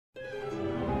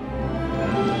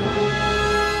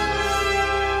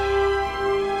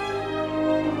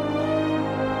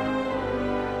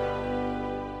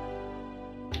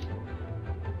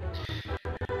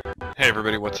Hey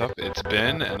everybody, what's up? It's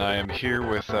Ben, and I am here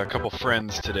with a couple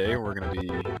friends today. I'm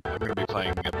gonna be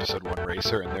playing episode 1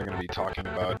 Racer, and they're gonna be talking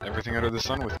about everything under the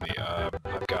sun with me. I've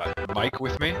got Mike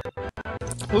with me,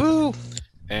 Woo!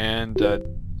 and what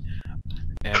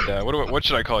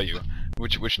should I call you?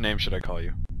 Which name should I call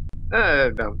you?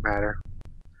 Don't matter.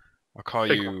 I'll call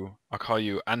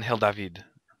you Angel David.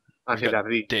 Angel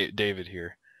David. David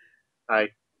here. Hi.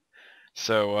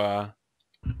 So,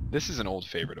 this is an old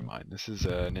favorite of mine. This is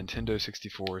a Nintendo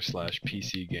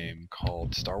 64/PC game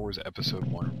called Star Wars Episode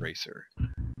 1 Racer.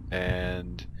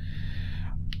 And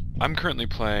I'm currently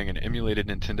playing an emulated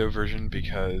Nintendo version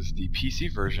because the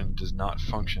PC version does not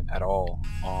function at all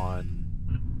on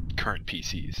current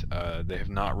PCs. They have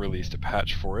not released a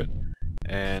patch for it,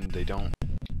 and they don't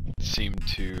seem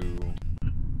to...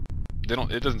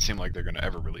 It doesn't seem like they're going to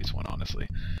ever release one, honestly.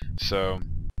 So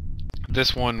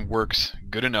this one works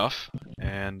good enough,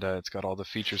 and it's got all the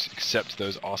features except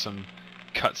those awesome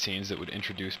cutscenes that would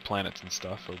introduce planets and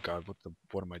stuff. Oh god,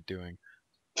 what am I doing?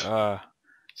 Sorry,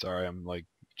 I'm like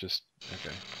just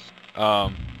okay.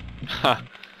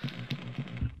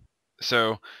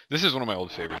 So this is one of my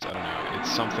old favorites. I don't know. It's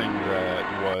something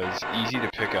that was easy to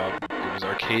pick up. It was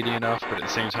arcadey enough, but at the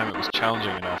same time it was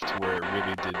challenging enough to where it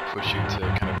really did push you to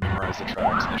kind of memorize the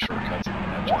tracks and the shortcuts and all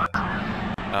that jazz.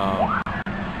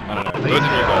 I don't know. Both of you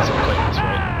guys have played this,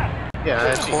 right? Yeah,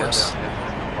 Of I've seen it course.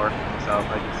 before myself.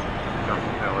 I just don't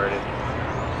know where it is.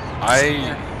 I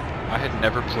had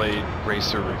never played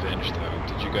Racer Revenge though.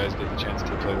 Did you guys get the chance to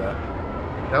play that?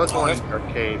 That was one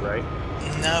arcade, right?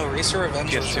 No, Racer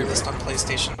Revenge was PS2, released on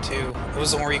PlayStation 2. It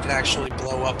was the one where you could actually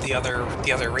blow up the other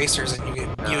racers, and you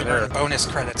would earn bonus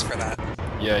credits for that.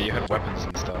 Yeah, you had weapons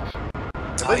and stuff.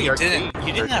 You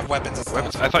didn't have weapons and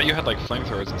Weapons? stuff. I thought you had like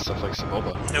flamethrowers and stuff like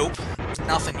Sebulba. Nope,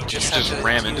 nothing. You just You had just to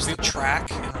ram use into the people?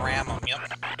 track and ram them. Yep,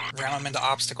 ram them into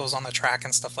obstacles on the track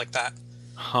and stuff like that.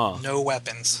 Huh. No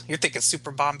weapons. You're thinking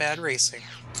Super Bombad Racing.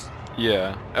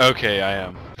 Yeah. Okay, I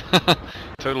am.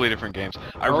 Totally different games.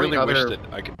 I The only really wish other that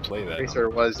I could play that. Racer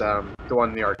was the one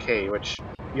in the arcade, which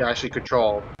you actually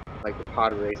control, like the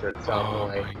pod racer itself. Oh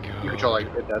like, my god. you control like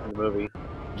it does in the movie.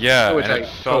 Yeah, Which and I it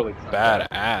felt totally sucked at.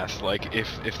 badass. Like,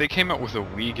 if they came out with a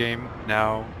Wii game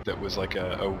now that was like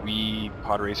a Wii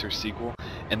Pod Racer sequel,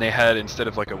 and they had, instead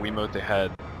of like a Wiimote, they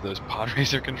had those Pod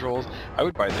Racer controls, I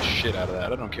would buy the shit out of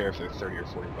that. I don't care if they're 30 or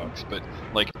 40 bucks, but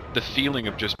like the feeling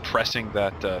of just pressing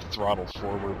that throttle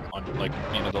forward on, like,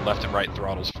 you know, the left and right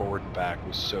throttles forward and back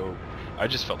was so... I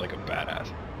just felt like a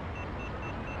badass.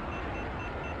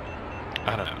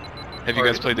 I don't know. Have you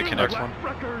guys played the Kinect one?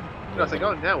 I was like,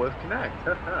 oh, now with Kinect.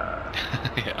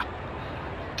 Yeah.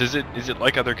 Is it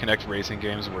like other Kinect racing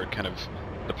games where it kind of,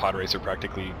 the pod racer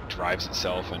practically drives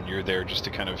itself and you're there just to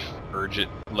kind of urge it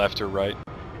left or right?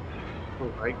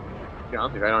 Ooh, I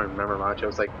don't remember much. It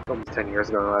was like almost 10 years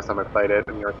ago the last time I played it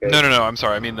in the arcade. No, I'm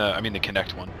sorry. I mean the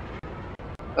Kinect one.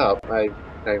 Oh, I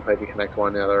played the Kinect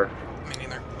one the other. Me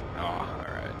neither. Oh, all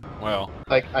right. Well,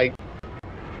 Like I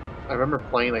remember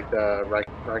playing like the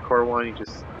Rycor one. You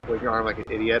just wave your arm like an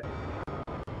idiot.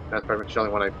 That's pretty much the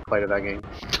only one I played of that game.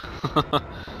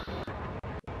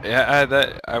 yeah,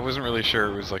 I wasn't really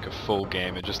sure it was like a full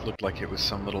game. It just looked like it was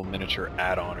some little miniature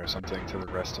add-on or something to the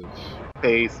rest of...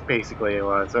 Basically it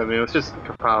was. I mean, it was just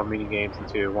a pile of mini games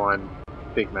into one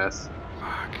big mess.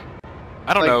 Fuck.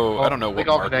 I don't know what like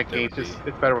all market Kinect they games, would just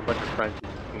be. it's better with a bunch of friends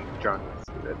being drunk and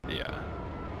stupid. Yeah.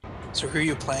 So who are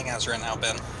you playing as right now,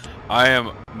 Ben? I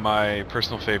am my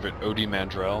personal favorite, Odie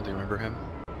Mandrell. Do you remember him?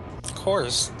 Of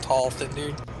course, tall, thin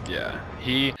dude. Yeah,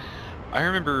 I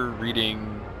remember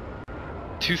reading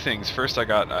two things. First,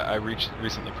 I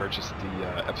recently purchased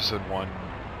the Episode 1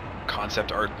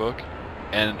 concept art book,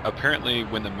 and apparently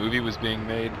when the movie was being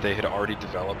made, they had already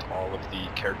developed all of the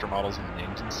character models and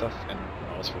names and stuff, and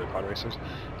models for the pod racers.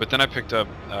 But then I picked up,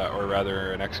 or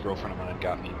rather an ex-girlfriend of mine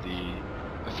got me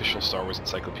the official Star Wars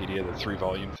Encyclopedia, the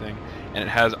 3-volume thing, and it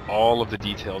has all of the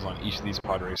details on each of these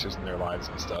pod racers and their lives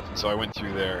and stuff. And so I went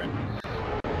through there, and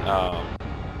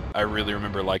I really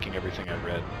remember liking everything I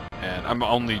read. And I'm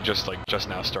only just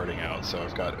now starting out, so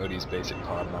I've got Odie's basic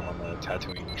pod, and I'm on the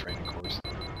Tatooine training course.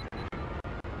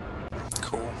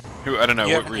 Cool. I don't know,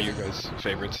 You what haven't were you even- guys'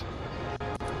 favorites?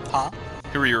 Huh?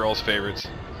 Who were your all's favorites,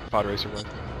 pod racer wise?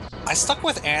 I stuck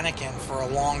with Anakin for a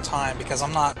long time because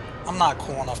I'm not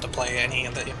cool enough to play any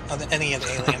of the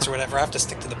aliens or whatever. I have to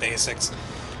stick to the basics.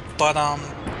 But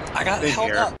I got Same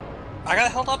held here. up. I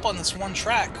got held up on this one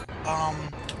track.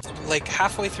 Like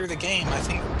halfway through the game, I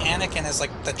think Anakin is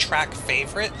like the track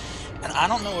favorite, and I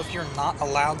don't know if you're not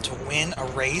allowed to win a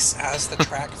race as the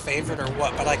track favorite or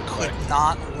what, but I could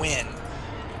not win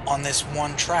on this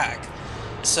one track.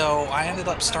 So I ended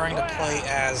up starting to play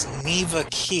as Neva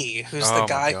Key, who's the Oh my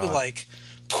guy who, god. like,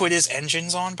 put his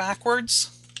engines on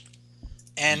backwards.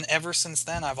 And ever since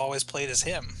then, I've always played as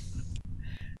him.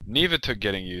 Neva took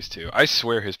getting used to. I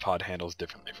swear his pod handles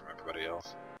differently from everybody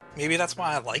else. Maybe that's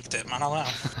why I liked him. I don't know.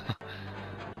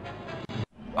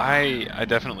 I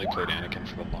definitely played Anakin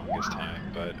for the longest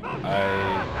time, but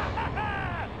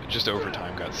I just over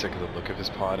time got sick of the look of his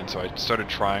pod, and so I started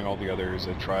trying all the others.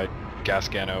 I tried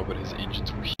Gasgano, but his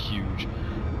engines were huge,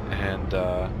 and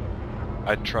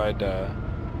I tried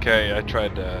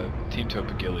Team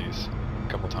Topagillies a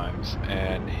couple times,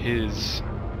 and his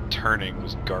turning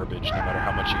was garbage no matter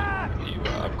how much you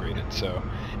upgraded. So,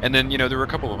 and then there were a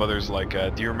couple of others like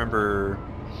do you remember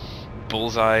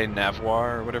Bullseye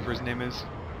Navoir or whatever his name is?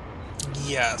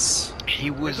 Yes. He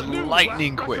was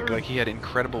lightning quick, like he had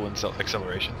incredible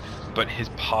acceleration, but his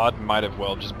pod might have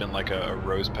well just been like a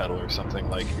rose petal or something.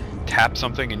 Like tap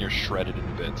something and you're shredded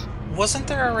into bits. Wasn't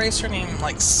there a racer named,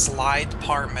 like, Slide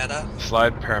Parmeta?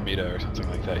 Slide Paramita or something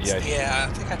like that. Yeah. Yeah,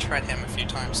 I think I tried him a few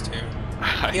times too.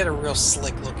 He had a real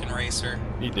slick-looking racer.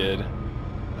 He did.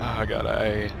 Oh god,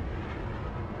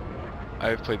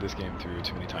 I've played this game through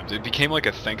too many times. It became like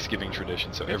a Thanksgiving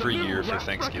tradition, so every year for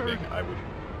Thanksgiving I would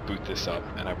boot this up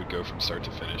and I would go from start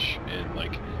to finish in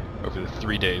like over the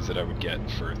 3 days that I would get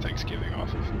for Thanksgiving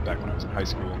off of back when I was in high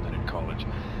school and then in college.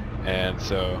 And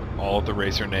so all of the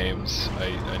racer names,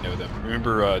 I know them.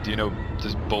 Remember, do you know,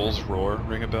 does Bull's Roar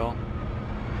ring a bell?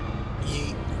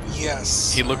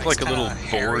 Yes. He looked like a little boar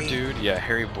hairy dude. Yeah,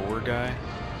 hairy boar guy.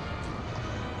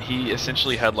 He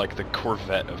essentially had like the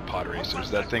Corvette of pod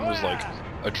racers. That thing was like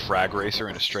a drag racer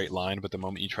in a straight line, but the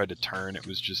moment you tried to turn, it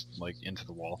was just like into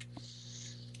the wall.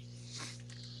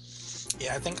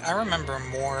 Yeah, I think I remember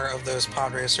more of those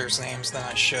pod racers' names than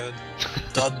I should.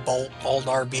 Dud Bolt, Old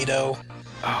Arbido,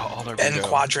 Oh, all Ben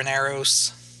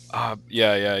Quadraneros.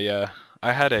 Yeah.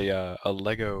 I had a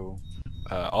Lego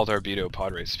Aldarbido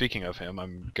pod race. Speaking of him,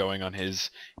 I'm going on his.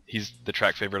 He's the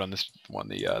track favorite on this one,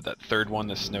 that third one,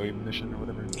 the snowy mission or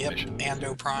whatever. Yep, Mission.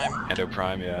 Ando Prime. Ando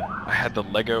Prime, yeah. I had the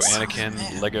Lego Anakin,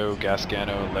 man. Lego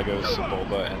Gasgano, Lego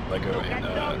Sebulba, and Lego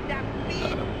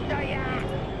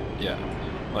yeah,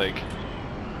 like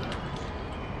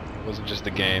it wasn't just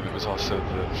the game; it was also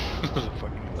the, the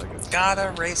fucking Legos.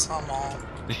 Gotta race them all.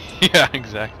 Yeah,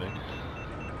 exactly.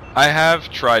 I have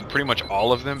tried pretty much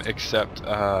all of them except,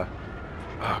 oh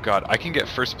god, I can get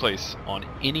first place on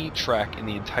any track in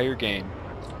the entire game,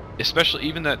 especially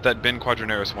even that Ben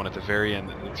Quadraneros one at the very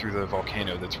end through the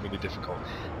volcano that's really difficult,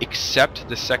 except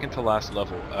the second to last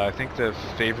level. I think the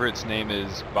favorite's name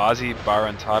is Bazi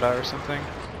Barantada or something.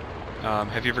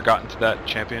 Have you ever gotten to that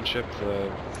championship?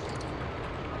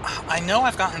 I know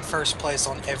I've gotten first place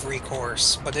on every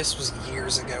course, but this was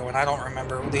years ago, and I don't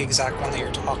remember the exact one that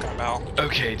you're talking about.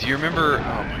 Okay, do you remember...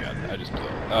 Oh my god, I just blew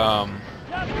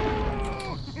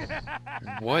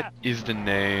it. What is the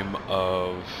name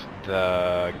of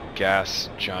the gas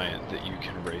giant that you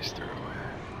can race through?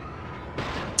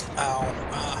 Oh,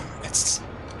 it's...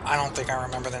 I don't think I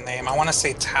remember the name. I want to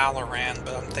say Talaran,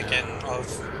 but I'm thinking of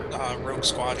Rogue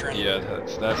Squadron. Yeah,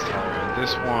 that's Talaran.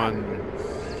 This one...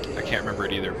 I can't remember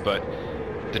it either, but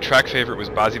the track favorite was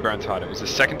Bazi Barantada. It was the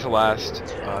second to last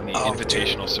on the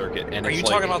invitational circuit, and Are you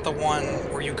talking about the one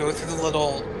where you go through the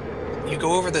little, you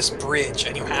go over this bridge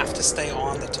and you have to stay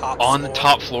on the top floor? On the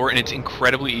top floor, and it's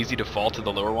incredibly easy to fall to the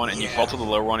lower one, and Yeah. you fall to the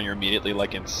lower one and you're immediately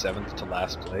like in 7th to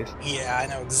last place. Yeah, I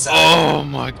know exactly. Oh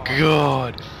my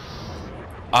god!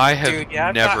 I have Dude, yeah,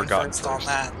 I've never gotten gotten first on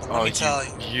that, but let me tell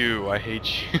you. You, I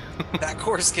hate you. That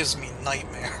course gives me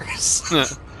nightmares.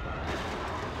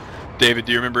 David,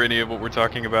 do you remember any of what we're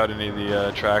talking about, any of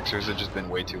the tracks, or has it just been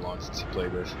way too long since you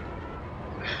played this?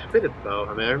 A bit of both.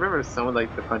 I mean, I remember some of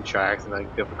like the fun tracks and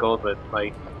like difficult, but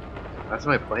like last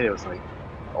time I played it was like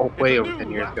way over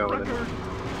 10 years ago, and then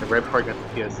the Red Park got the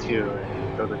PS2,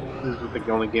 and so this was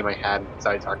the only game I had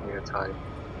besides talking at the time.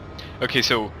 Okay,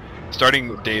 so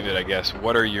starting David, I guess,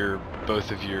 what are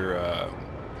both of your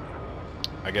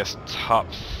I guess top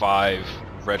 5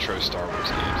 retro Star Wars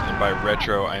games? And by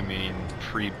retro I mean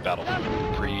pre-Battlefront,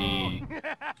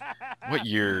 what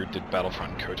year did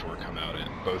Battlefront and KOTOR come out in?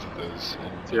 Both of those?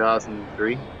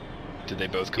 2003. Did they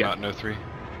both come out in 03?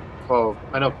 Well,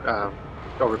 I know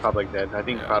Old Republic did. I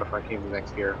think Battlefront came the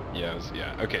next year. Yeah,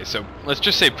 okay, so let's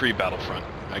just say pre-Battlefront.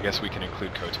 I guess we can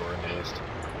include KOTOR in the list.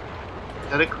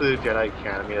 That includes Jedi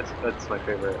Academy. That's my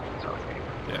favorite Star Wars game.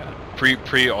 Yeah,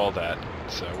 pre all that.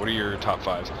 So what are your top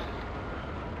 5s?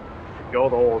 The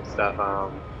old stuff.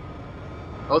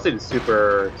 I would say the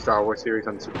Super Star Wars series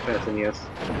on the Super NES,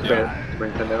 Yeah. Super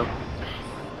Nintendo.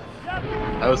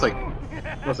 That was like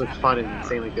most fun and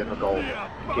insanely difficult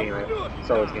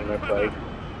Star Wars game I played.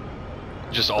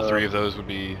 Just all three of those would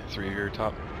be three of your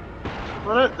top?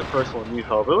 Well, not the first one, New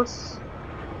Hope.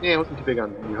 It wasn't too big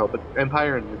on New Hope, but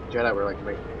Empire and Jedi were like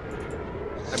my...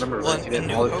 I remember renting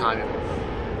it all the time.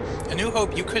 A New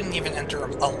Hope, you couldn't even enter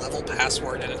a level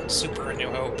password in Super A New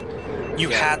Hope. You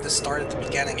had to start at the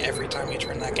beginning every time you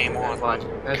turned that game on.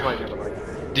 That's why I never liked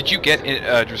it. Did you get,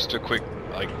 just a quick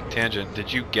tangent,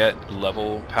 did you get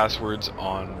level passwords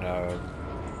on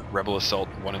Rebel Assault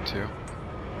 1 and 2?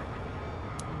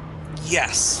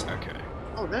 Yes. Okay.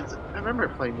 Oh, I remember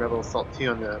playing Rebel Assault 2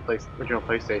 on the original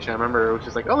PlayStation. I remember it was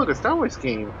just like, oh, look, a Star Wars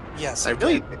game. Yes, I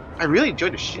really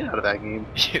enjoyed the shit out of that game.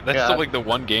 Yeah, that's still like the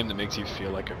one game that makes you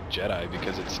feel like a Jedi,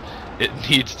 because it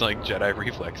needs like Jedi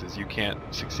reflexes. You can't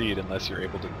succeed unless you're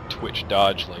able to twitch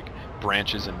dodge like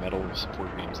branches and metal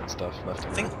support beams and stuff left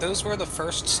and right. I think those were the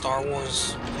first Star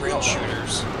Wars rail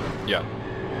shooters. Yeah.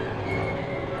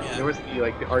 There was the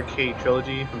arcade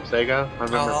trilogy from Sega. I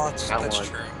remember that's one.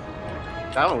 True.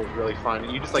 That one was really fun.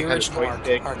 You just the had a original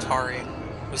joystick.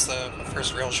 Atari was the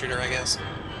first rail shooter, I guess.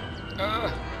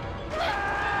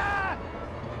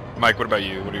 Mike, what about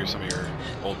you? What are some of your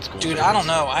old school Dude, favorites? I don't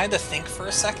know. I had to think for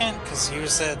a second, because you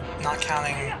said not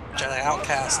counting Jedi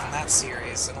Outcast in that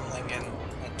series, and I'm thinking,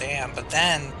 well, damn. But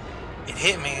then it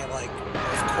hit me, like,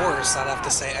 of course, I'd have to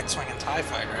say X-Wing and TIE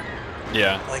Fighter.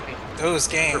 Yeah. Like, those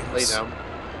games. Play them.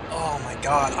 Oh my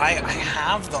god, I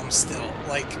have them still.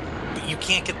 Like, but you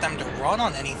can't get them to run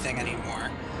on anything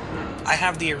anymore. I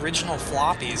have the original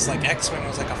floppies. Like, X-Wing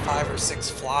was like a 5 or 6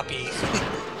 floppy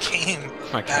game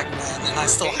back then, and I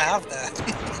still have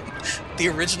that. The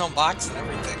original box and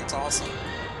everything. It's awesome.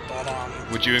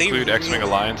 But would you include X-Wing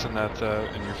Alliance in that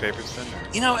in your favorites then?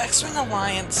 Or? You know, X-Wing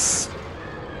Alliance.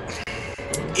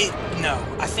 No,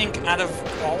 I think out of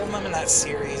all of them in that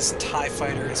series, TIE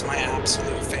Fighter is my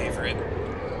absolute favorite.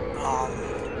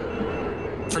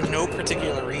 For no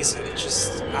particular reason.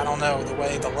 Just, I don't know, the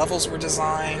way the levels were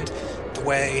designed, the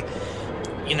way,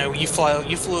 you know, you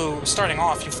flew, starting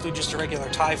off, you flew just a regular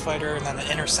TIE Fighter, and then the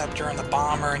Interceptor and the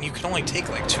Bomber, and you could only take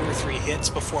like 2 or 3 hits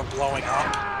before blowing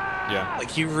up. Yeah.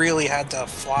 Like, you really had to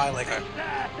fly like a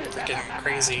freaking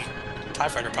crazy TIE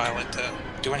Fighter pilot to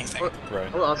do anything.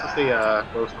 Right. I'll also say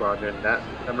Rogue Squadron. I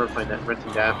remember playing that,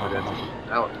 renting that for this.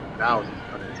 That was a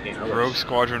fun game. Rogue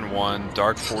Squadron 1,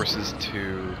 Dark Forces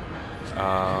 2,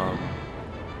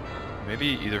 maybe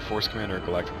either Force Command or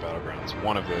Galactic Battlegrounds.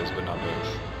 One of those, but not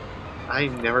both. I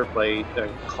never played the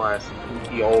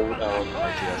old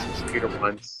RTS's computer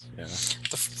ones. Yeah.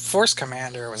 The Force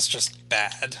Commander was just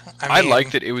bad. I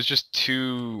liked it. It was just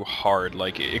too hard.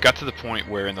 Like, it got to the point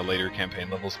where in the later campaign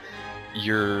levels,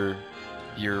 you're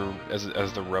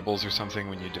as the rebels or something,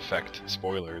 when you defect,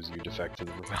 spoilers, you defect to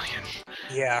the rebellion.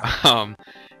 Yeah.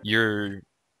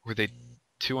 Were they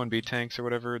 2-1B tanks or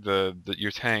whatever?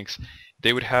 Your tanks,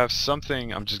 they would have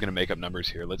something. I'm just gonna make up numbers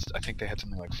here. I think they had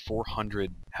something like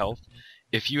 400 health.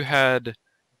 If you had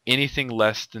anything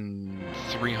less than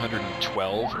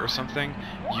 312 or something,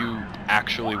 you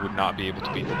actually would not be able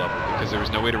to beat the level, because there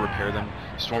was no way to repair them.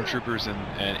 Stormtroopers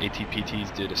and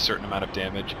ATPTs did a certain amount of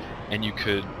damage, and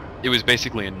it was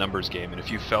basically a numbers game, and if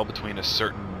you fell between a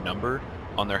certain number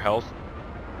on their health,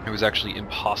 it was actually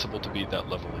impossible to beat that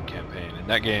level in campaign. And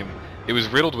that game, it was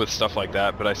riddled with stuff like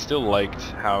that, but I still liked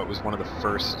how it was one of the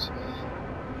first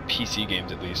PC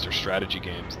games, at least, or strategy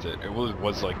games, that it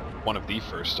was like one of the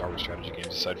first Star Wars strategy games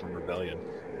aside from Rebellion.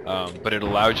 But it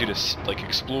allowed you to like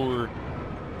explore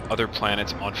other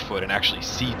planets on foot and actually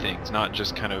see things, not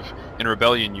just kind of, in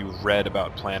Rebellion you read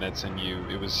about planets and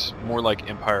it was more like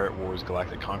Empire at War's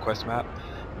Galactic Conquest map,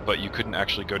 but you couldn't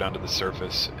actually go down to the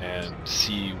surface and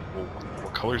see, well,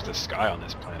 what color is the sky on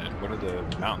this planet? What do the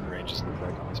mountain ranges look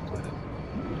like on this planet?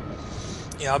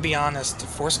 Yeah, I'll be honest,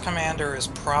 Force Commander is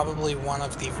probably one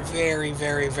of the very,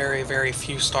 very, very, very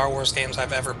few Star Wars games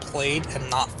I've ever played and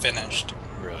not finished.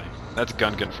 Really? That's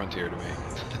Gun Frontier to me.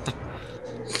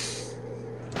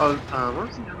 What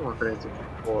was the other one for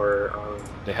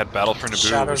N64? They had Battle for Naboo,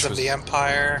 Shadows of the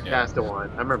Empire. Yeah, that's the one.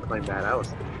 I remember playing that.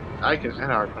 I had a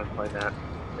hard time playing that.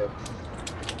 Yeah.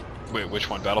 Wait, which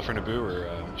one? Battle for Naboo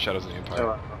or Shadows of the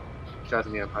Empire? Shadows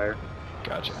of the Empire.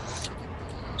 Gotcha.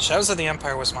 Shadows of the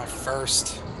Empire was my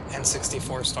first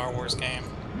N64 Star Wars game.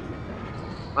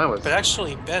 Mine was. But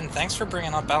actually, Ben, thanks for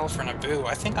bringing up Battle for Naboo.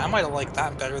 I think I might have liked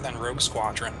that better than Rogue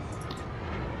Squadron.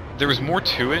 There was more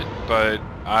to it, but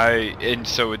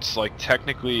so it's like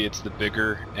technically it's the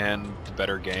bigger and the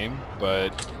better game,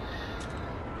 but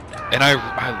And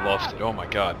I loved it. Oh my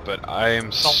god! But I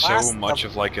am so last much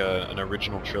of like an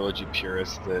original trilogy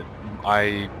purist that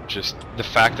the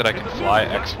fact that I can fly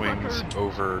X-wings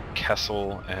over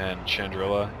Kessel and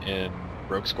Chandrilla in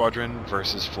Rogue Squadron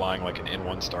versus flying like an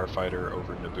N1 starfighter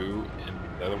over Naboo and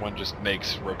the other one just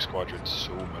makes Rogue Squadron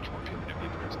so much more appealing to me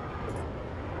personally.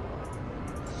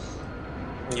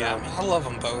 Yeah, I mean, I love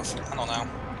them both. I don't know.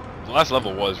 The last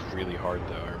level was really hard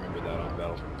though. I remember that on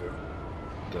Battlefront 2.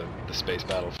 The space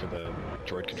battle for the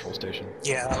droid control station.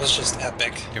 Yeah, that was just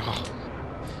epic. Oh.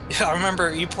 Yeah, I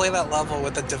remember you play that level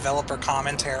with the developer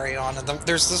commentary on it.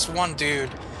 There's this one dude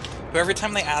who every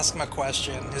time they ask him a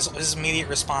question, his immediate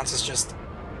response is just,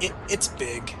 it's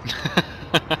big.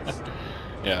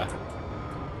 Yeah.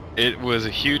 It was a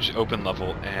huge open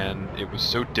level, and it was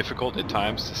so difficult at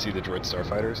times to see the droid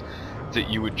starfighters that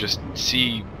you would just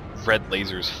see red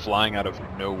lasers flying out of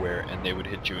nowhere, and they would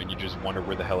hit you, and you just wonder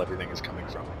where the hell everything is coming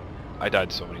from. I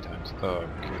died so many times. Oh,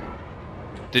 God.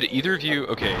 Did either of you...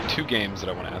 Okay, 2 games that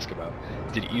I want to ask about.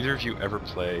 Did either of you ever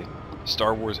play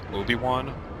Star Wars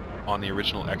Obi-Wan on the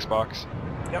original Xbox?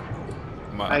 Yep.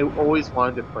 I always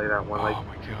wanted to play that one. Oh Like,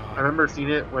 my god. I remember seeing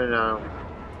it when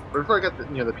before I got the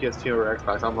the PS2 or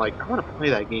Xbox. I'm like, I want to play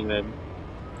that game. And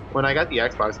when I got the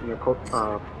Xbox,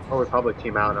 Old Republic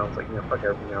came out, and I was like, fuck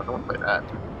everything else. I want to play that.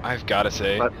 I've got to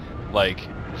say, like,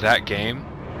 that game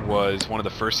was one of the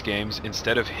first games,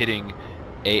 instead of hitting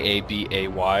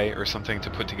A-A-B-A-Y or something to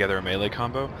put together a melee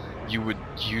combo, you would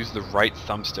use the right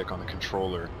thumbstick on the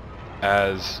controller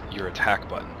as your attack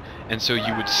button. And so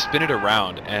you would spin it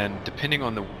around, and depending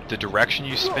on the direction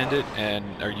you spin it,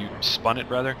 or you spun it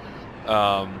rather,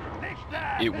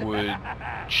 it would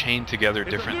chain together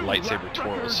different lightsaber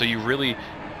twirls. So you really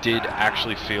did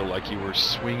actually feel like you were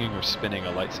swinging or spinning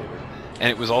a lightsaber. And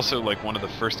it was also like one of the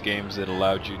first games that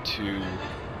allowed you to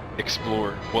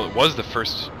explore, well, it was the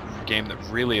first game that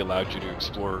really allowed you to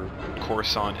explore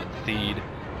Coruscant and Theed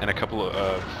and a couple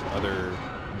of other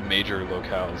major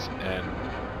locales,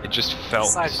 and it just felt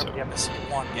Aside so... from the Episode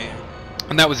 1 game.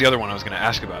 And that was the other one I was going to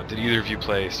ask about. Did either of you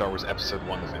play Star Wars Episode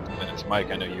 1 The Phantom Menace? Mike,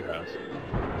 I know you have.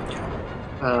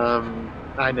 Yeah.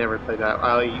 I never played that.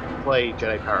 I played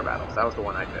Jedi Power Battles. That was the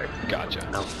one I picked. Gotcha.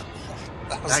 No.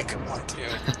 That was a good one, too.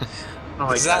 Oh my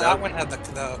Because God, that one had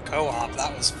the co-op.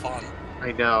 That was fun.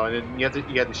 I know, and then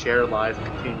you had to share lives and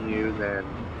continue. Then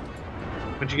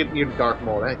once you get near the Dark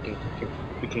Maul, that game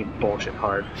became bullshit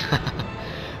hard.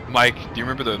 Mike, do you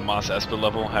remember the Mos Espa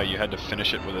level? How you had to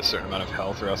finish it with a certain amount of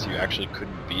health, or else you actually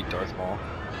couldn't beat Darth Maul?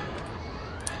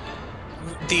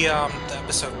 The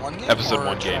Episode 1 game? Episode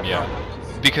 1 game, yeah.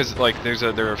 Because like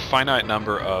there are a finite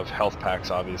number of health packs,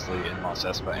 obviously, in Mos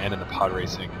Espa and in the pod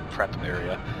racing prep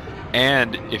area.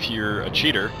 And if you're a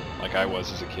cheater, like I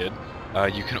was as a kid,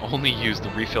 you can only use the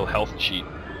refill health cheat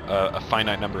a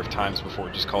finite number of times before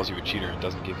it just calls you a cheater and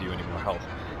doesn't give you any more health.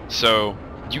 So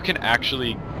you can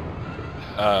actually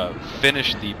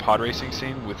finish the pod racing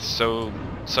scene with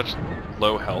such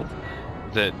low health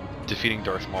that defeating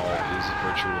Darth Maul is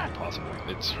virtually impossible.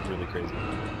 It's really crazy.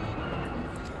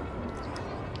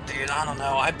 Dude, I don't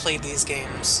know. I played these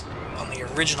games on the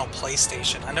original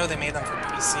PlayStation. I know they made them for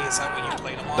PC. Is that what you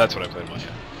played them on? That's what I played on,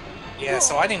 yeah. Yeah,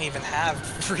 so I didn't even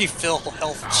have refill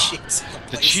health cheats on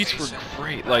the The cheats were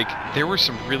great. Like, there were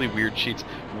some really weird cheats.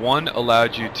 One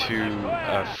allowed you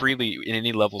to freely, in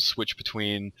any level, switch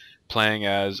between playing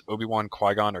as Obi-Wan,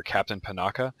 Qui-Gon, or Captain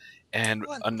Panaka, and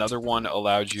another one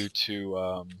allowed you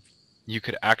to, you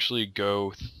could actually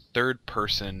go third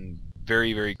person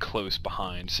very, very close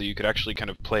behind, so you could actually kind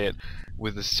of play it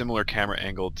with a similar camera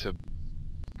angle to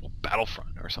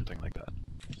Battlefront or something like that.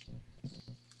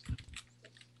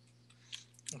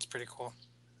 That's pretty cool.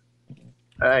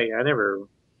 I never.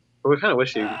 But we kind of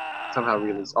wish they somehow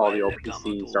released all the old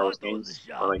PC Star Wars games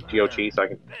on like GOG so I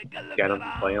can get them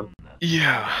and play them.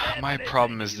 Yeah, my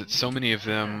problem is that so many of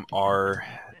them are...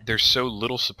 There's so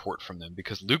little support from them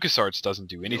because LucasArts doesn't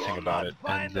do anything about it,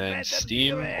 and then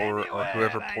Steam or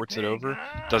whoever ports it over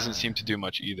doesn't seem to do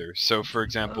much either. So, for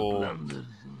example,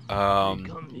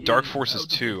 Dark Forces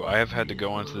 2, I have had to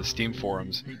go onto the Steam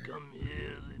forums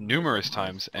numerous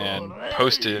times and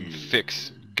posted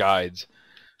fix guides,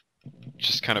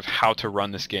 just kind of how to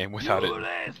run this game without it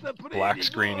black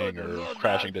screening or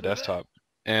crashing to desktop.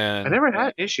 And I never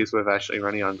had issues with actually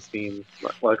running on Steam,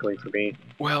 luckily for me.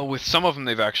 Well, with some of them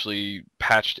they've actually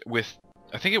patched. With,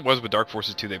 I think it was with Dark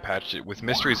Forces 2 they patched it. With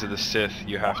Mysteries of the Sith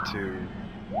you have to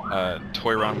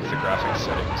toy around with the graphics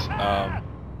settings.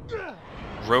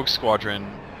 Rogue Squadron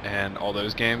and all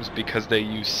those games, because they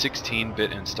use 16-bit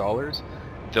installers,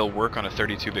 they'll work on a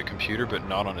 32-bit computer but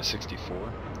not on a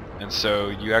 64. And so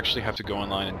you actually have to go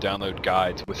online and download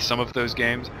guides. With some of those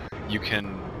games you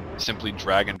can simply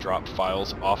drag and drop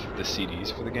files off of the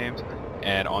CDs for the games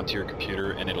and onto your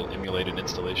computer, and it'll emulate an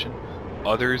installation.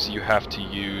 Others you have to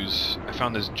use, I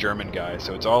found this German guy,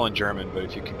 so it's all in German, but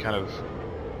if you can kind of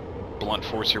blunt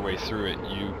force your way through it,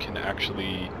 you can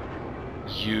actually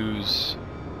use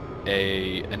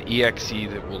an exe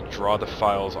that will draw the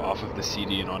files off of the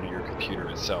CD and onto your computer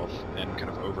itself and kind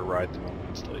of override the normal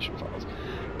installation files.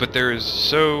 But there is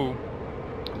so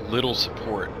little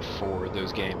support for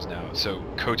those games now. So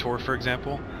KOTOR, for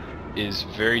example, is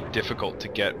very difficult to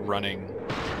get running,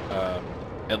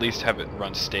 at least have it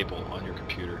run stable on your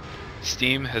computer.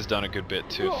 Steam has done a good bit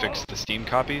to fix the Steam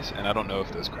copies, and I don't know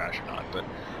if those crash or not, but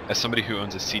as somebody who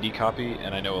owns a CD copy,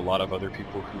 and I know a lot of other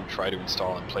people who try to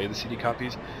install and play the CD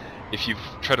copies, if you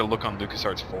try to look on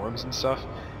LucasArts forums and stuff,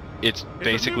 it's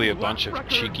basically a bunch of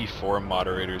cheeky forum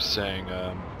moderators saying,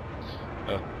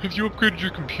 have you upgraded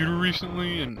your computer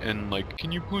recently? And like,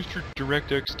 can you post your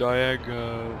DirectX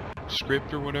diag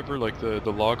script or whatever, like the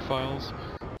log files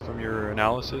from your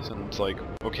analysis? And it's like,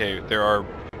 okay, there are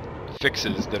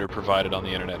fixes that are provided on the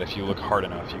internet. If you look hard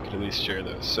enough, you can at least share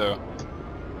those. So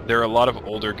there are a lot of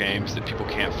older games that people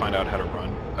can't find out how to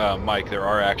run. Mike, there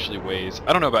are actually ways,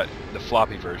 I don't know about the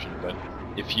floppy version, but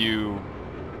if you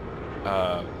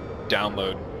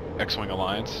download X-Wing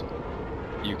Alliance,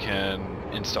 you can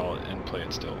install it and play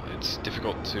it still. It's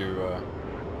difficult to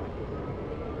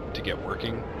get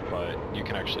working, but you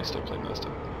can actually still play most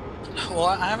of it. Well,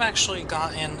 I've actually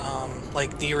gotten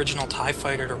like the original TIE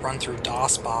Fighter to run through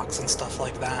DOSBox and stuff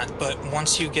like that, but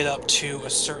once you get up to a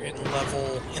certain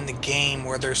level in the game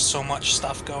where there's so much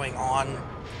stuff going on,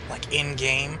 like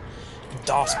in-game,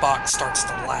 DOSBox starts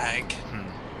to lag.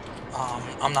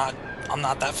 I'm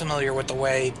not that familiar with the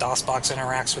way DOSBox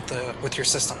interacts with your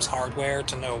system's hardware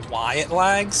to know why it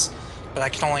lags, but I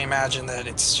can only imagine that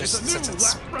it's just since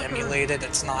it's emulated,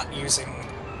 it's not using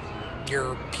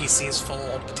your PC's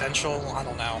full potential. I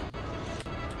don't know,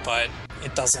 but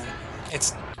it doesn't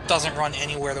run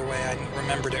anywhere the way I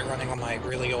remembered it running on my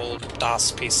really old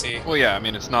DOS PC. Well, yeah, I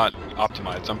mean, it's not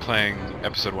optimized. I'm playing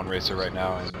Episode 1 Racer right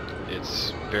now, and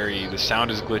it's the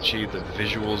sound is glitchy, the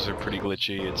visuals are pretty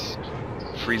glitchy, it's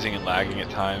freezing and lagging at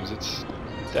times. It's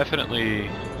definitely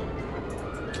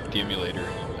the emulator.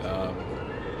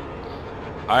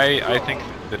 I think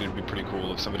that it'd be pretty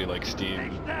cool if somebody like Steam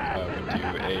would do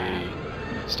a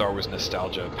Star Wars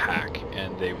nostalgia pack,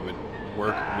 and they would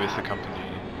work with a company,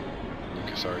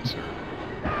 LucasArts or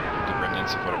the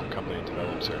remnants of whatever company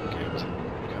developed certain games, and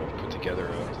kind of put together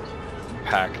a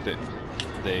pack that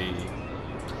they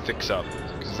fix up.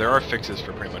 Because there are fixes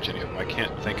for pretty much any of them. I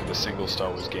can't think of a single Star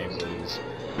Wars game that is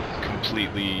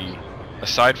completely,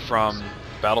 aside from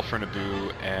Battle for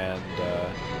Naboo and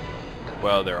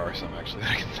well, there are some actually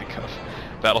that I can think of.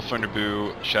 Battle for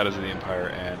Naboo, Shadows of the Empire,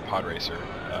 and Pod Racer,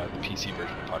 the PC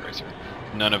version of Pod Racer.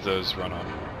 None of those run on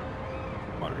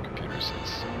modern computers.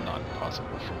 It's not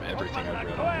possible from everything I've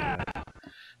read on the internet.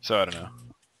 So I don't know.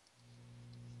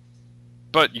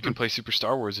 But you can play Super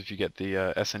Star Wars if you get the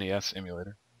SNES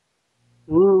emulator.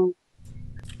 Woo!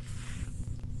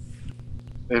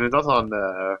 And it's also on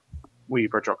the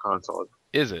Wii Virtual Console.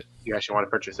 Is it? You actually want to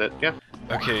purchase it? Yeah.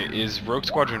 Okay, is Rogue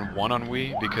Squadron 1 on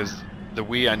Wii? Because the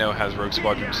Wii I know has Rogue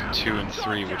Squadrons 2 and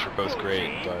 3, which are both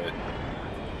great, but...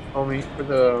 Only for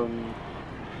the...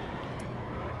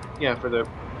 yeah, for the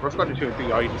Rogue Squadron 2 and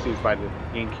 3, all you just do is buy the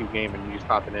GameCube game and you just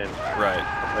pop it in. Right.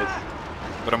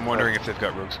 But I'm wondering if they've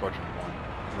got Rogue Squadron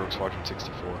 1. Rogue Squadron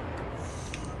 64.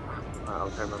 I'll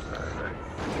remember that.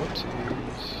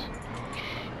 Whoopsies.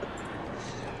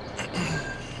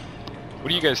 What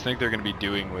do you guys think they're going to be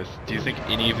doing with... Do you think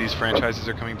any of these franchises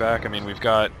are coming back? I mean, we've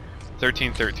got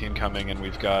 1313 coming, and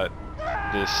we've got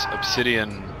this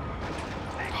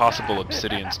possible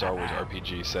Obsidian Star Wars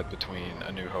RPG set between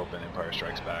A New Hope and Empire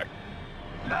Strikes Back.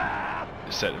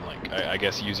 Set in, like, I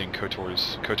guess using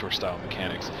KOTOR-style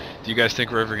mechanics. Do you guys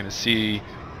think we're ever going to see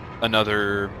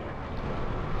another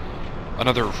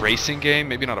racing game?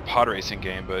 Maybe not a pod racing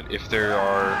game, but if there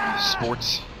are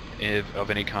sports of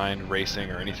any kind,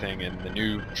 racing or anything in the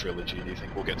new trilogy, do you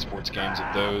think we'll get sports games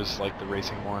of those, like the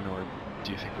racing one, or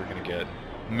do you think we're going to get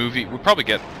we'll probably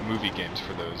get movie games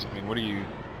for those? I mean, what do you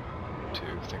two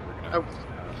think we're going to have?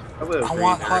 I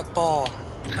want Hot Ball.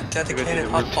 A dedicated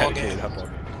Hot Ball game.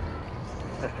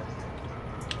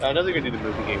 I know they're going to do the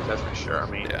movie games, that's for sure. I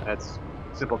mean, yeah. That's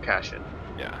simple cash-in.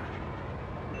 Yeah.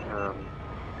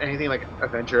 Anything like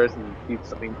adventurous and keep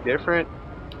something different.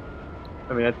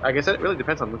 I mean, I guess that really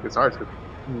depends on LucasArts, because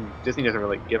Disney doesn't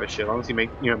really give a shit. As long as you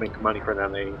make money for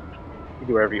them, you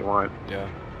do whatever you want. Yeah.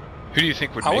 Who do you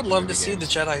think would? I would love to see the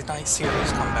Jedi Knight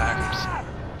series come back.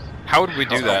 How would we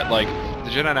do that? Like,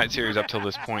 the Jedi Knight series up till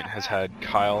this point has had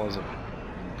Kyle as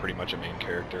pretty much a main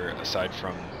character, aside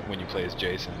from when you play as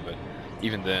Jason, but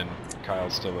even then,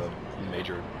 Kyle's still a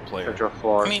major player.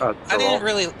 I mean, I didn't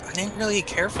really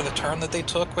care for the turn that they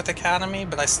took with Academy,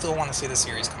 but I still want to see the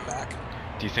series come back.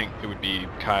 Do you think it would be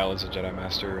Kyle as a Jedi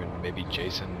Master and maybe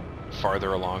Jason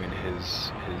farther along in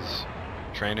his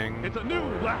training? It's a new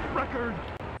lap record.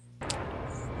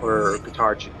 Or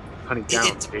guitar hunting down.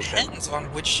 It depends on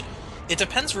which. It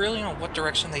depends really on what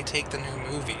direction they take the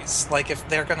new movies. Like if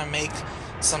they're gonna make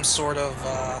some sort of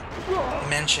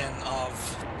mention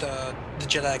of the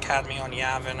Jedi Academy on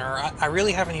Yavin, or I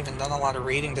really haven't even done a lot of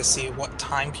reading to see what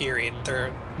time period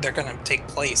they're gonna take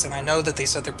place. And I know that they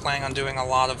said they're planning on doing a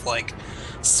lot of like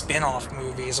spin-off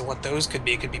movies, and what those could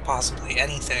be possibly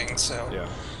anything. So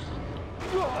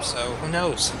yeah. So who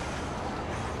knows?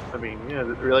 I mean, yeah,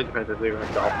 it really depends if they're going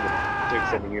to off the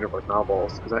extended universe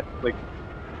novels, because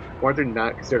weren't they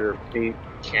not considered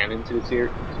canon to the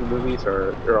movies,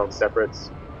 or their own separates?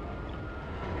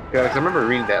 Yeah, because I remember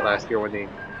reading that last year when there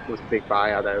was a big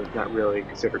buyout that it was not really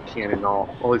considered canon,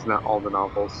 at least not all the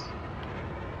novels.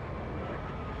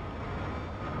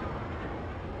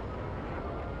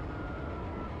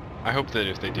 I hope that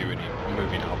if they do any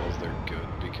movie novels, they're good,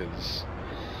 because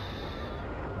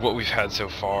what we've had so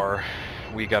far,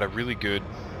 we got a really good...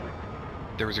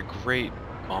 There was a great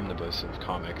omnibus of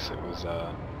comics. It was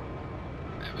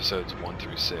episodes 1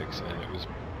 through 6, and it was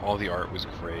all the art was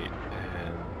great,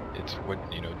 and it's what,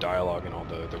 you know, dialogue and all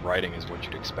the writing is what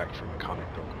you'd expect from a comic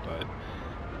book. But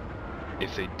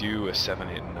if they do a 7,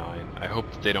 8, and 9, I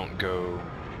hope that they don't go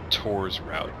Tor's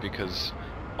route, because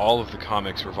all of the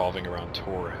comics revolving around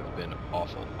Tor have been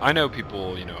awful. I know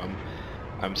people, you know,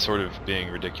 I'm sort of being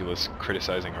ridiculous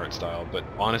criticizing art style, but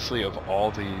honestly, of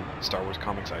all the Star Wars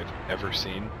comics I've ever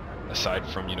seen, aside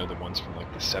from, you know, the ones from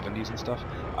like the 70s and stuff,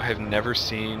 I have never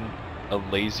seen a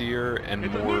lazier and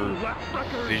more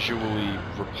visually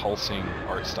repulsing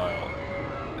art style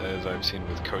as I've seen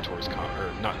with KOTOR's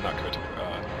not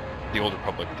KOTOR, the Old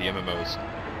Republic, the MMO's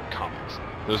comics.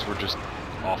 Those were just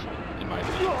awful, in my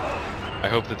opinion. I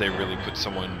hope that they really put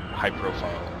someone high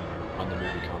profile on the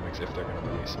movie comics if they're going to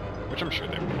release them, which I'm sure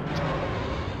they will.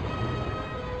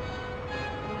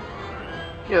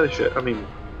 Yeah, they should. I mean,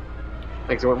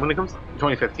 like, so when it comes to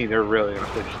 2015, they're really going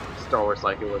to push Star Wars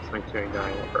like it was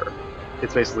 1999, where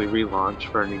it's basically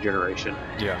relaunch for a new generation.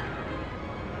 Yeah.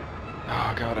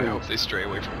 Oh god, I hope they stray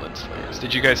away from lens flares.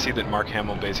 Did you guys see that Mark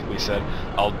Hamill basically said,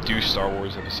 I'll do Star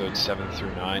Wars episodes 7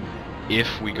 through 9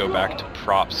 if we go back to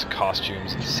props,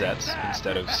 costumes, and sets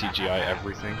instead of CGI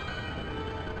everything?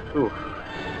 Ooh.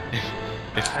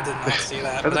 I did not see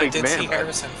that, but I did see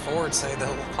Harrison Ford say that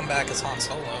he'll come back as Han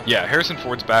Solo. Yeah, Harrison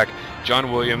Ford's back.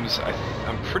 John Williams,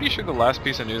 I'm pretty sure the last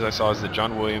piece of news I saw is that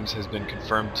John Williams has been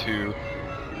confirmed to...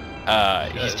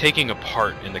 he's taking a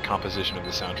part in the composition of the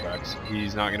soundtracks.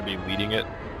 He's not going to be leading it,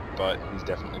 but he's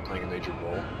definitely playing a major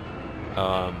role.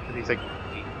 He's like...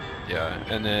 Yeah,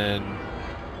 and then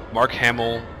Mark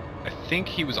Hamill, I think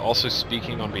he was also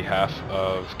speaking on behalf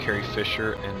of Carrie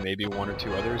Fisher and maybe one or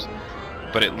two others,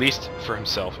 but at least for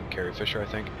himself and Carrie Fisher, I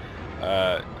think,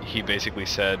 he basically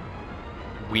said,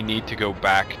 we need to go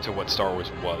back to what Star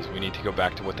Wars was. We need to go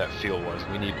back to what that feel was.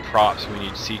 We need props, we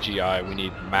need CGI, we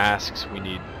need masks, we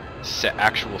need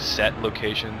actual set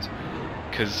locations.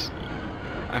 Because,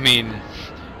 I mean,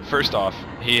 first off,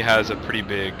 he has a pretty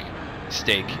big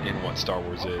stake in what Star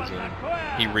Wars is,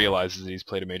 and he realizes that he's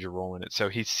played a major role in it. So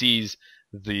he sees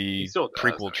the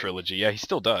prequel trilogy. Yeah, he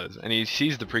still does. And he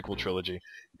sees the prequel trilogy.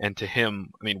 And to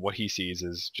him, I mean, what he sees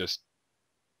is just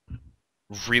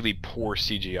really poor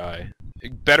CGI.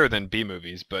 Better than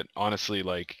B-movies, but honestly,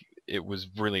 like, it was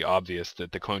really obvious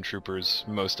that the clone troopers,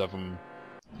 most of them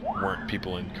weren't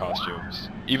people in costumes.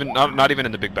 Even not even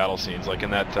in the big battle scenes, like in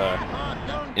that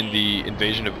in the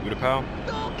invasion of Utapau,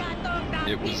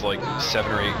 it was like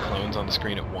 7 or 8 clones on the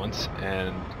screen at once,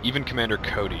 and even Commander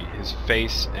Cody, his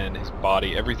face and his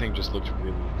body, everything just looked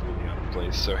really, really out of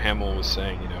place. So Hamill was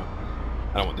saying, you know,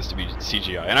 I don't want this to be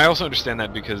CGI. And I also understand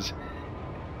that, because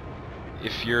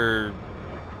if you're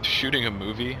shooting a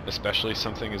movie, especially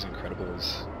something as incredible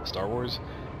as Star Wars,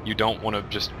 you don't want to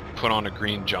just put on a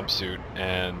green jumpsuit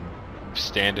and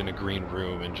stand in a green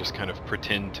room and just kind of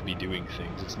pretend to be doing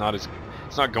things. It's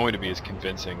not going to be as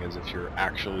convincing as if you're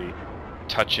actually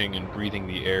touching and breathing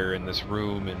the air in this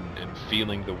room and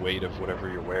feeling the weight of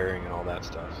whatever you're wearing and all that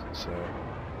stuff. So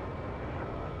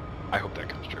I hope that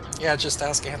comes true. Yeah, just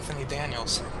ask Anthony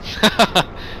Daniels.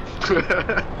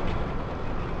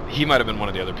 He might have been one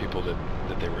of the other people that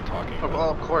they were talking about. Well,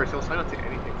 of course, he'll sign up to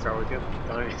anything Star Wars. He hasn't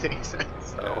done anything since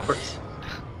Star Wars.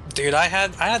 dude, I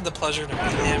had the pleasure to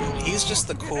meet him. He's just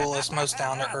the coolest, most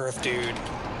down to earth dude,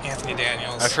 Anthony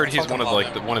Daniels. I've heard I he's fucking one of love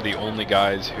like him. one of the only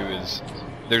guys who is.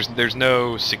 There's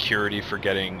no security for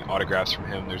getting autographs from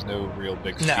him. There's no real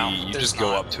big fee. No, You there's just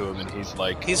go not. up to him and he's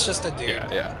like. He's just a dude.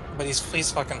 Yeah. But he's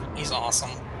awesome.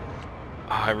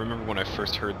 I remember when I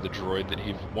first heard the droid that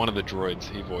one of the droids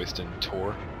he voiced in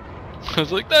Tor. I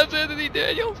was like, that's Anthony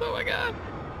Daniels. Oh my god.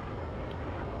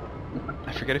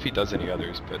 I forget if he does any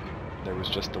others, but there was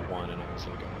just the one, and I was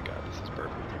like, oh my god, this is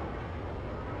perfect.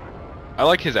 I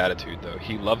like his attitude though.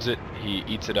 He loves it. He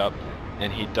eats it up,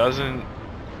 and he doesn't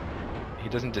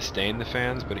disdain the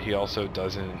fans, but he also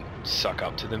doesn't suck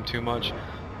up to them too much.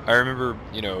 I remember,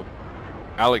 you know,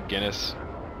 Alec Guinness,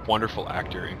 wonderful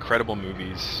actor, incredible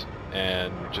movies,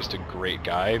 and just a great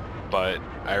guy, but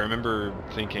I remember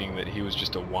thinking that he was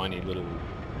just a whiny little,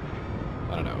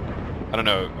 I don't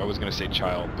know, I was going to say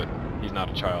child, but he's not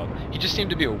a child. He just seemed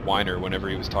to be a whiner whenever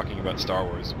he was talking about Star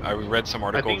Wars. I read some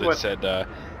article that said that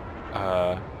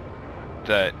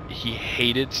he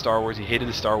hated Star Wars, he hated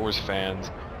the Star Wars fans.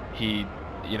 He,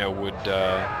 you know, would,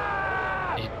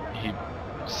 he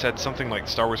said something like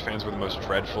Star Wars fans were the most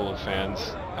dreadful of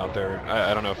fans out there.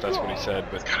 I don't know if that's what he said,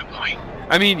 but... That's kind of point.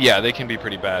 I mean, yeah, they can be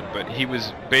pretty bad, but he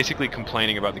was basically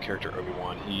complaining about the character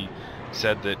Obi-Wan. He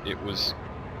said that it was...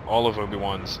 all of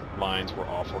Obi-Wan's lines were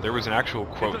awful. There was an actual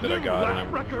quote that I got, and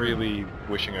I'm really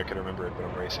wishing I could remember it, but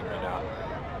I'm racing right now.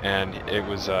 And it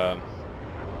was, I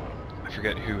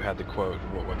forget who had the quote,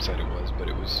 what website it was, but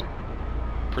it was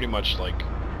pretty much like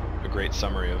a great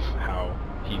summary of how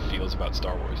he feels about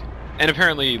Star Wars. And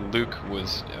apparently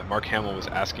Mark Hamill was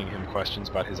asking him questions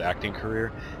about his acting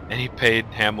career, and he paid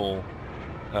Hamill,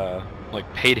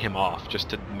 paid him off just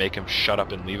to make him shut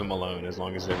up and leave him alone as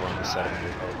long as they were on the set of New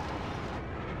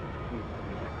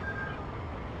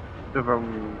Hope.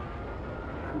 From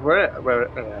where I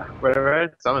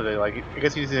read some of it, like, I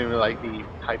guess he doesn't even like the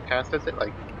typecast as it,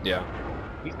 like, Yeah.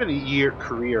 he's been a year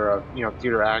career of, you know,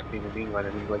 theater acting in England,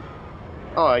 and he's like,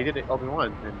 oh, I did it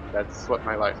Obi-Wan, and that's what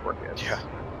my life's work is. Yeah.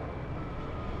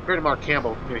 Compared to Mark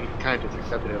Campbell, you know, he kind of just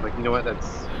accepted it, like, you know what,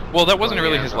 that's... Well, that wasn't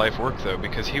really his life work, though,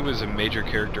 because he was a major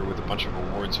character with a bunch of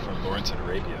awards from Lawrence in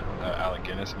Arabia, Alec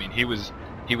Guinness. I mean, he was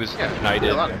yeah, he did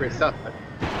a lot of great stuff, but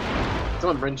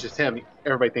someone mentions him,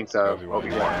 everybody thinks of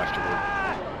Obi-Wan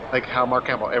afterward. Like how Mark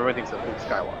Campbell, everybody thinks of Luke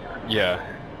Skywalker. Yeah,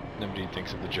 nobody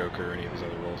thinks of the Joker or any of his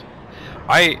other roles.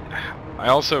 I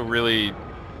also really,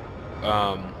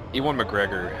 Ewan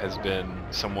McGregor has been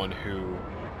someone who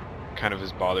kind of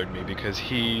has bothered me because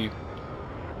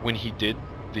when he did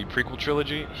the prequel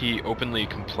trilogy, he openly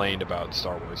complained about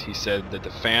Star Wars. He said that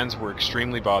the fans were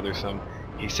extremely bothersome.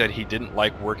 He said he didn't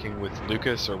like working with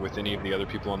Lucas or with any of the other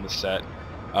people on the set.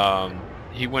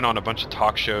 He went on a bunch of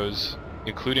talk shows,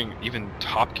 including even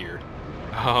Top Gear,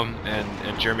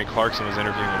 and Jeremy Clarkson was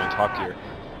interviewing him on Top Gear,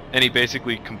 and he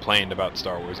basically complained about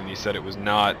Star Wars, and he said it was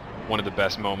not one of the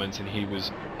best moments, and he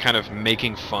was kind of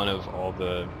making fun of all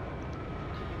the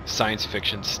science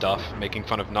fiction stuff, making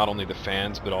fun of not only the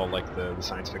fans, but all like the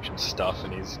science fiction stuff,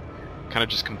 and he's kind of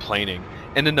just complaining.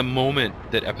 And then the moment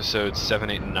that episodes 7,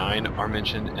 8, and 9 are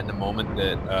mentioned, and the moment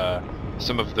that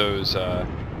some of those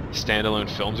standalone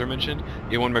films are mentioned,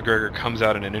 Ewan McGregor comes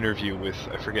out in an interview with,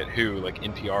 I forget who, like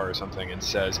NPR or something, and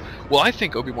says, well, I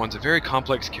think Obi-Wan's a very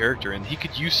complex character, and he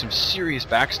could use some serious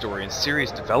backstory and serious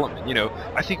development. You know,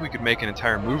 I think we could make an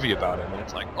entire movie about him. And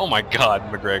it's like, oh my god,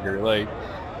 McGregor, like,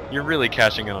 you're really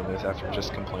cashing in on this after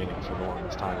just complaining for the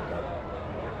longest time about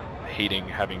hating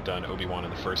having done Obi-Wan in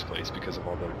the first place because of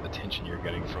all the attention you're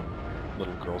getting from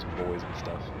little girls and boys and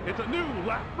stuff. It's a new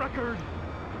lap record!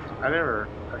 I never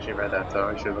actually read that, so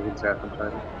I should look into that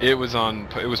sometime. It was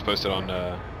posted on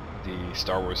the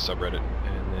Star Wars subreddit,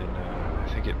 and then I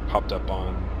think it popped up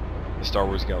on the Star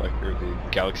Wars the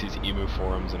Galaxy's Emu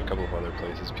forums and a couple of other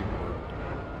places. People were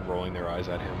rolling their eyes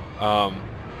at him.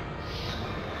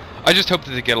 I just hope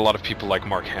that they get a lot of people like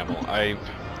Mark Hamill.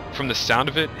 From the sound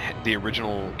of it, the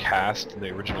original cast, the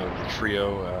original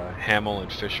trio, Hamill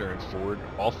and Fisher and Ford,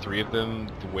 all three of them,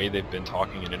 the way they've been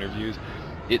talking in interviews,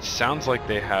 it sounds like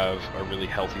they have a really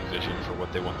healthy vision for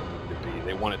what they want the movie to be.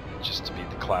 They want it just to be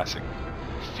the classic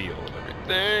feel of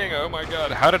everything. Oh my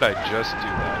god, how did I just do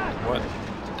that? What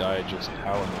did I just,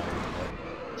 how am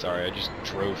I? Sorry, I just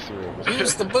drove through.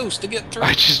 Use the boost to get through.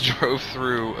 I just drove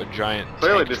through a giant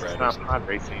Clearly tank this is tread not pod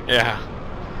racing. Yeah.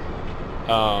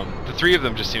 The three of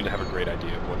them just seem to have a great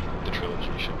idea of what the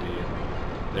trilogy should be,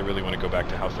 and they really want to go back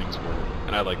to how things were.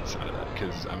 And I like the sound of that,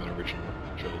 because I'm an original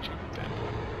trilogy fanboy.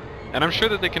 And I'm sure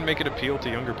that they can make it appeal to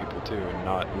younger people too, and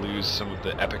not lose some of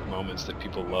the epic moments that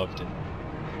people loved in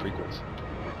the prequels.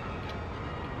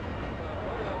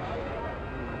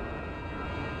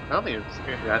 don't think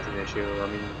that's an issue.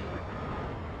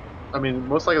 I mean,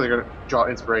 most likely they're gonna draw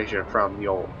inspiration from the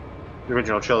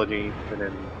original trilogy, and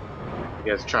then I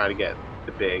guess try to get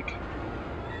the the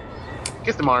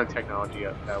modern technology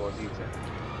that was using.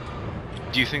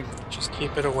 Do you think? Just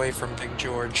keep it away from Big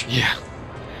George. Yeah.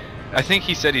 I think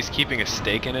he said he's keeping a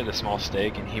stake in it, a small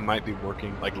stake, and he might be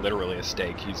working, like literally a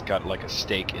stake. He's got like a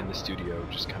stake in the studio,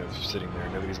 just kind of sitting there.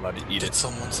 Nobody's allowed to eat Did it.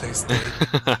 someone say steak?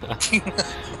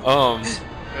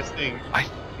 Best thing.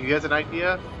 You guys an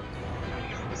idea?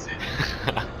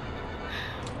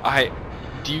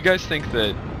 Do you guys think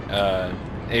that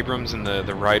Abrams and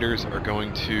the writers are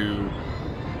going to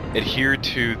adhere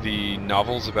to the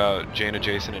novels about Jaina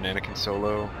Jason and Anakin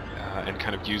Solo and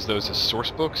kind of use those as source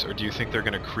books, or do you think they're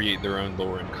going to create their own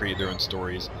lore and create their own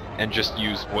stories and just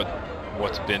use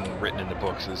what's been written in the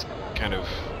books as kind of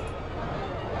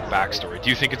backstory? Do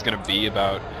you think it's going to be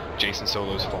about Jason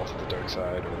Solo's fall to the dark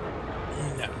side, or?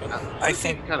 No. I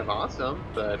think it's kind of awesome,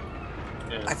 but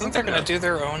yeah, I think they're going to do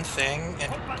their own thing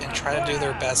and try to do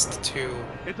their best to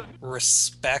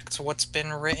respect what's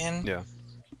been written. Yeah.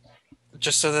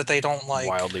 Just so that they don't like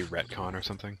wildly retcon or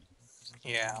something.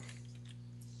 Yeah.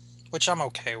 Which I'm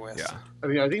okay with. Yeah. I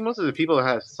mean, I think most of the people that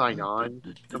have signed on,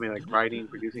 I mean, like writing,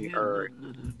 producing,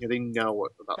 they know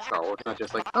about Star Wars, not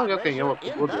just like, oh, okay, you know what,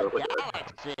 we'll do it.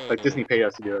 Like Disney paid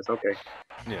us to do this, okay.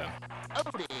 Yeah.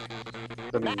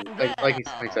 I mean, like you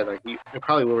said, like you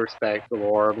probably will respect the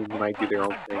lore. I mean, they might do their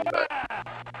own thing, but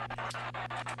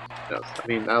I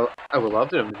mean, I would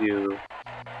love them to do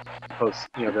post,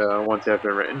 the ones that have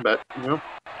been written, but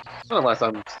nonetheless,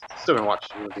 I'm still gonna watch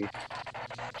the movie.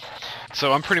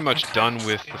 So I'm pretty much done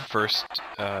with the first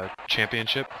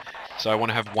championship. So I want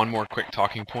to have one more quick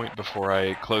talking point before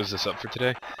I close this up for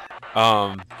today.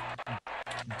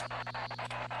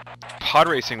 Pod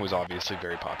racing was obviously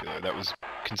very popular. That was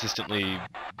consistently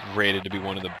rated to be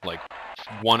one of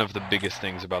the biggest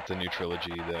things about the new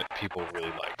trilogy that people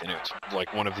really liked, and it's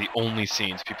like one of the only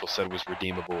scenes people said was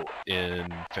redeemable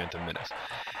in Phantom Menace.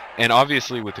 And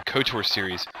obviously with the KOTOR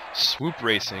series, swoop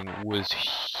racing was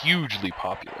hugely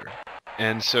popular.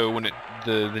 And so when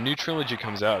the new trilogy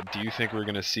comes out, do you think we're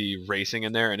going to see racing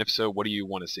in there? And if so, what do you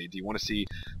want to see? Do you want to see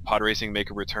pod racing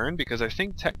make a return? Because I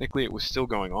think technically it was still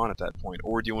going on at that point.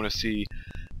 Or do you want to see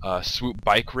swoop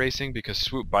bike racing? Because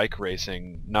swoop bike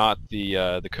racing, not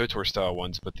the KOTOR style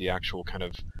ones, but the actual kind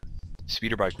of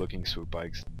speeder bike looking swoop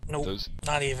bikes. Nope, those...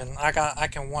 not even. I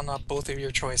can one up both of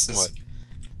your choices. What?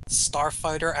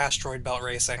 Starfighter asteroid belt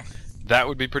racing. That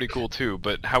would be pretty cool too,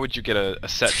 but how would you get a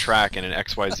set track in an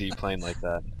XYZ plane like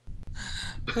that?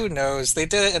 Who knows? They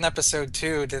did it in episode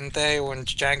 2, didn't they? When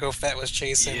Jango Fett was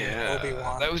chasing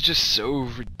Obi-Wan. That was just so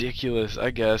ridiculous,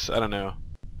 I guess. I don't know.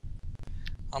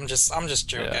 I'm just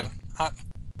joking. Yeah.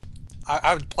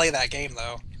 I would play that game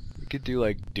though. We could do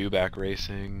like dewback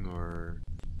racing or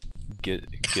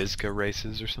Gizka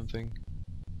races or something.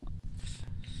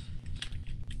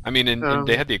 I mean,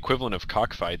 they had the equivalent of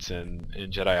cockfights in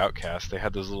Jedi Outcast. They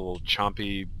had those little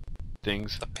chompy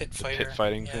things. The pit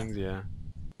fighting things, yeah.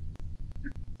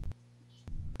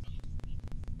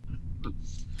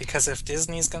 Because if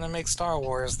Disney's gonna make Star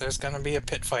Wars, there's gonna be a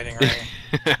pit fighting ring.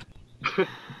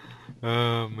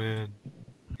 Oh, man.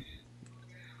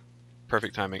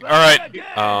 Perfect timing. Alright,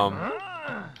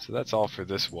 so that's all for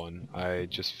this one. I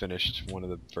just finished one of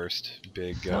the first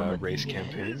big race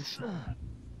campaigns.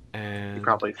 And you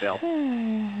probably failed.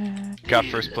 Got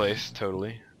first place,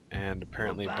 totally. And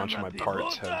apparently a bunch of my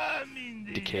parts have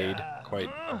decayed quite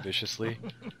viciously.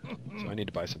 So I need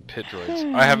to buy some pit droids.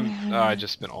 I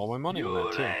just spent all my money on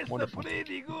that too. Wonderful.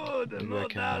 Maybe I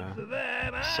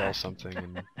can sell something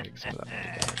and make some of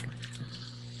that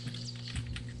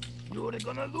money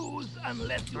back.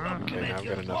 Okay, now I've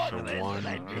got enough for one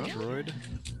pit droid.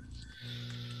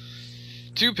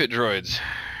 2 pit droids.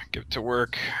 Get to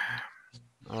work.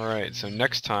 Alright, so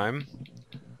next time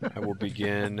I will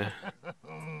begin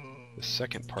the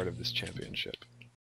second part of this championship.